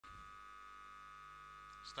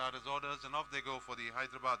Starters orders, and off they go for the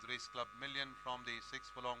Hyderabad Race Club Million from the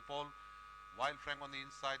 6 furlong pole. Wild Frank on the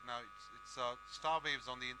inside. Now it's Star Waves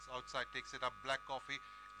on the outside, takes it up. Black Coffee,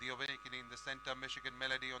 The Awakening in the center. Michigan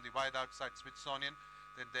Melody on the wide outside. Smithsonian.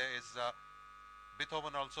 Then there is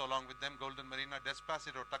Beethoven also along with them. Golden Marina.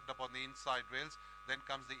 Despacito tucked up on the inside rails. Then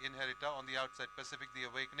comes the Inheritor on the outside. Pacific, The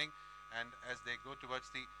Awakening. And as they go towards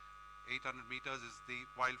the 800 meters is the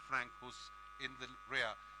Wild Frank, who's in the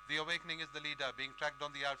rear. The Awakening is the leader, being tracked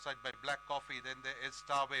on the outside by Black Coffee. Then there is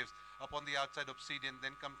Star Waves. Up on the outside, Obsidian.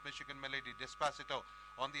 Then comes Michigan Melody, Despacito.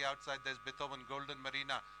 On the outside, there's Beethoven, Golden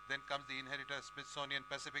Marina. Then comes the Inheritor, Smithsonian,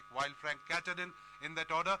 Pacific, Wild Frank, cattered in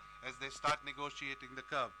that order as they start negotiating the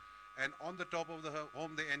curve. And on the top of the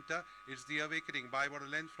home they enter, it's The Awakening by about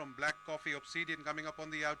a length from Black Coffee. Obsidian coming up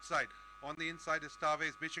on the outside. On the inside is Star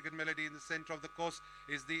Waves. Michigan Melody in the center of the course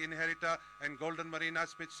is the Inheritor, and Golden Marina,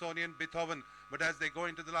 Smithsonian, Beethoven. But as they go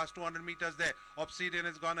into the last 200 meters there, Obsidian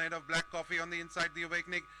has gone ahead of Black Coffee. On the inside, The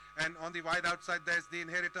Awakening, and on the wide outside there's the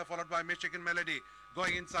Inheritor, followed by Michigan Melody.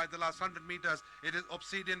 Going inside the last 100 meters, it is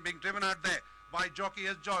Obsidian being driven out there by Jockey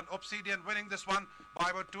S. John. Obsidian winning this one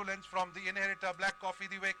by about 2 lengths from the Inheritor, Black Coffee,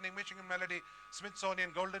 The Awakening, Michigan Melody,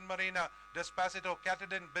 Smithsonian, Golden Marina, Despacito,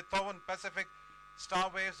 Catadin, Beethoven, Pacific,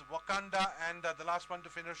 Star Waves, Wakanda, and the last one to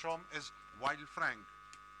finish home is Wild Frank.